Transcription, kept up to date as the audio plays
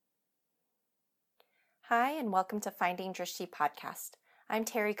Hi, and welcome to Finding Drishti podcast. I'm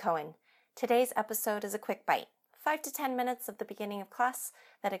Terry Cohen. Today's episode is a quick bite, 5 to 10 minutes of the beginning of class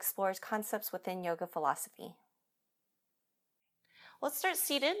that explores concepts within yoga philosophy. Let's start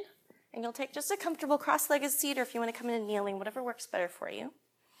seated, and you'll take just a comfortable cross-legged seat, or if you want to come in kneeling, whatever works better for you.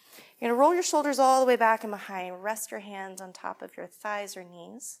 You're going to roll your shoulders all the way back and behind. Rest your hands on top of your thighs or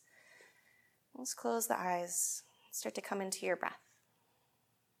knees. Let's close the eyes. Start to come into your breath.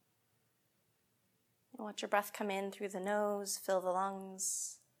 Let your breath come in through the nose, fill the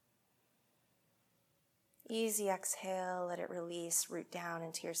lungs. Easy exhale, let it release, root down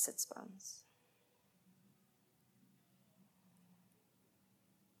into your sits bones.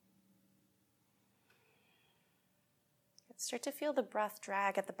 Start to feel the breath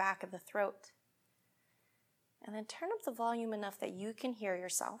drag at the back of the throat. And then turn up the volume enough that you can hear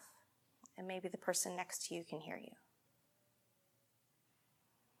yourself, and maybe the person next to you can hear you.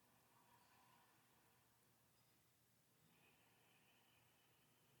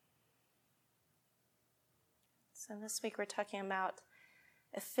 So this week we're talking about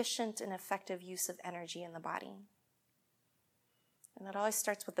efficient and effective use of energy in the body. And that always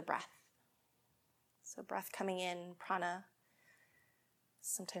starts with the breath. So breath coming in, prana,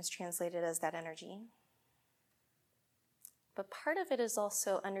 sometimes translated as that energy. But part of it is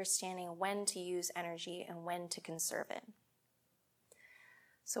also understanding when to use energy and when to conserve it.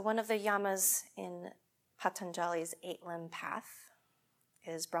 So one of the yamas in Patanjali's 8-limb path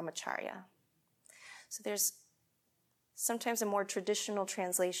is brahmacharya. So there's sometimes a more traditional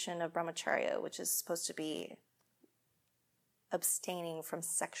translation of brahmacharya, which is supposed to be abstaining from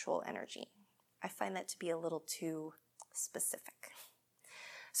sexual energy. I find that to be a little too specific.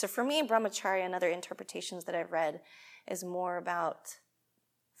 So for me, brahmacharya and other interpretations that I've read is more about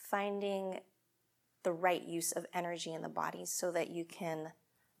finding the right use of energy in the body so that you can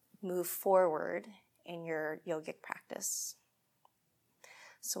move forward in your yogic practice.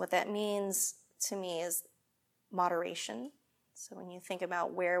 So what that means to me is moderation. So when you think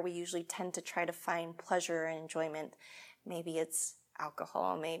about where we usually tend to try to find pleasure and enjoyment, maybe it's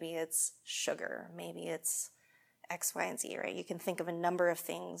alcohol, maybe it's sugar, maybe it's X, Y, and Z, right? You can think of a number of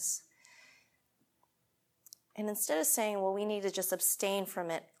things. And instead of saying, well, we need to just abstain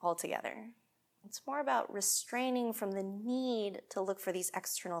from it altogether, it's more about restraining from the need to look for these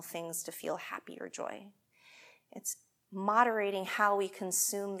external things to feel happy or joy. It's moderating how we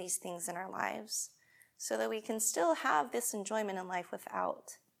consume these things in our lives, so that we can still have this enjoyment in life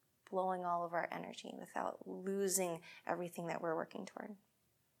without blowing all of our energy, without losing everything that we're working toward.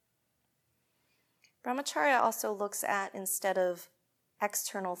 Brahmacharya also looks at, instead of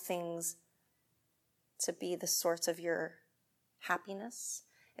external things to be the source of your happiness,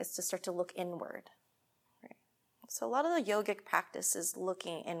 is to start to look inward. Right? So a lot of the yogic practice is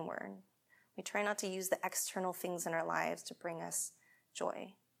looking inward. We try not to use the external things in our lives to bring us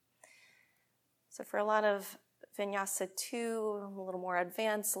joy. So for a lot of Vinyasa 2, a little more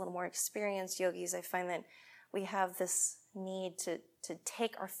advanced, a little more experienced yogis, I find that we have this need to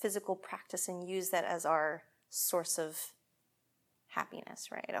take our physical practice and use that as our source of happiness,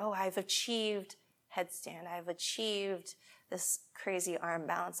 right? Oh, I've achieved headstand. I've achieved this crazy arm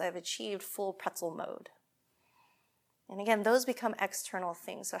balance. I've achieved full pretzel mode. And again, those become external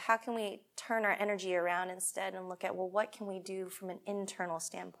things. So how can we turn our energy around instead and look at, well, what can we do from an internal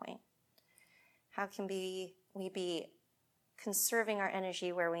standpoint? How can we be conserving our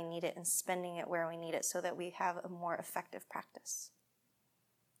energy where we need it and spending it where we need it so that we have a more effective practice?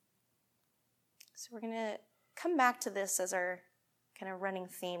 So we're going to come back to this as our kind of running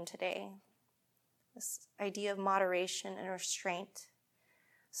theme today, this idea of moderation and restraint,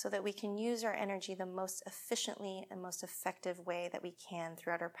 so that we can use our energy the most efficiently and most effective way that we can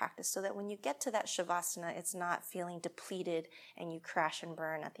throughout our practice, so that when you get to that shavasana, it's not feeling depleted and you crash and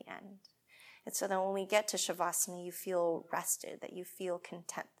burn at the end. And so that when we get to shavasana, you feel rested, that you feel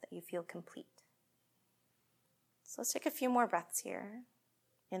content, that you feel complete. So let's take a few more breaths here.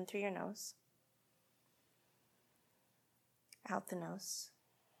 In through your nose. Out the nose.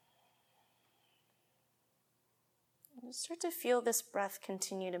 And just start to feel this breath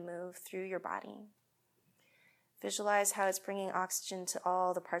continue to move through your body. Visualize how it's bringing oxygen to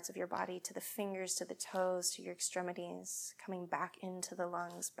all the parts of your body, to the fingers, to the toes, to your extremities, coming back into the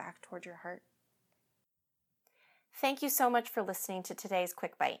lungs, back toward your heart. Thank you so much for listening to today's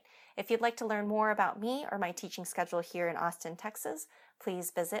Quick Bite. If you'd like to learn more about me or my teaching schedule here in Austin, Texas,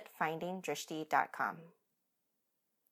 please visit findingdrishti.com.